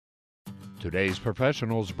Today's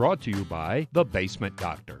Professionals brought to you by The Basement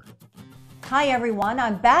Doctor. Hi everyone,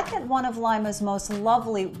 I'm back at one of Lima's most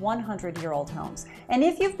lovely 100-year-old homes. And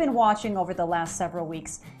if you've been watching over the last several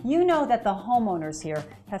weeks, you know that the homeowners here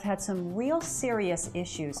have had some real serious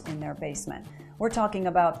issues in their basement. We're talking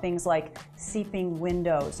about things like seeping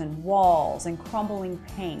windows and walls and crumbling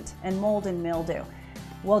paint and mold and mildew.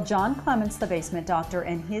 Well, John Clements, the basement doctor,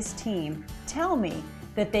 and his team tell me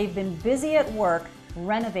that they've been busy at work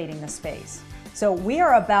renovating the space. So we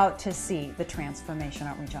are about to see the transformation,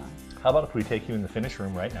 aren't we, John? How about if we take you in the finish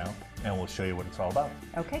room right now and we'll show you what it's all about.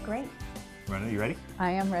 Okay, great. Brenda, you ready?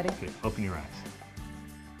 I am ready. Okay, open your eyes.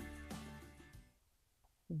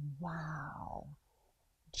 Wow.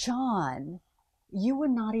 John, you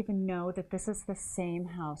would not even know that this is the same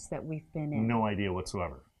house that we've been in. No idea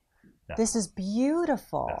whatsoever. Yes. This is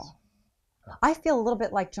beautiful. Yes. I feel a little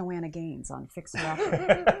bit like Joanna Gaines on Fixer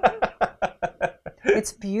Upper.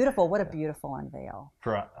 It's beautiful. What a beautiful unveil.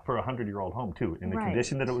 For a 100-year-old home, too. In the Right.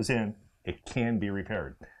 condition that it was in, it can be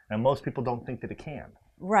repaired. And most people don't think that it can.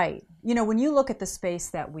 Right. You know, when you look at the space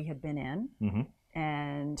that we had been in, Mm-hmm.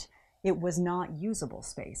 and it was not usable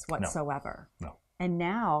space whatsoever. No. And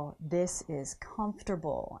now this is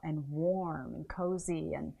comfortable and warm and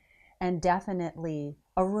cozy and definitely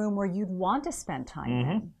a room where you'd want to spend time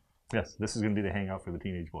in. Yes, this is going to be the hangout for the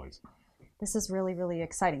teenage boys. This is really, really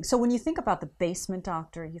exciting. So when you think about the basement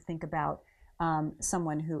doctor, you think about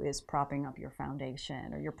someone who is propping up your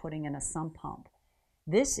foundation or you're putting in a sump pump.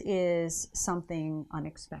 This is something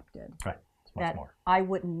unexpected. Right. It's much that more. I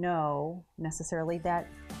wouldn't know necessarily that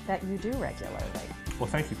you do regularly. Well,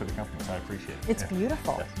 thank you for the compliments. I appreciate it. It's Yeah.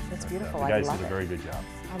 beautiful. Yes. It's beautiful. The I guys love did a it. very good job.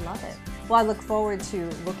 I love it. Well, I look forward to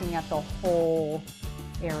looking at the whole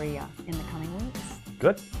area in the coming weeks.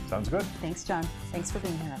 Good. Sounds good. Thanks, John. Thanks for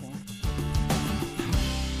being here, everyone.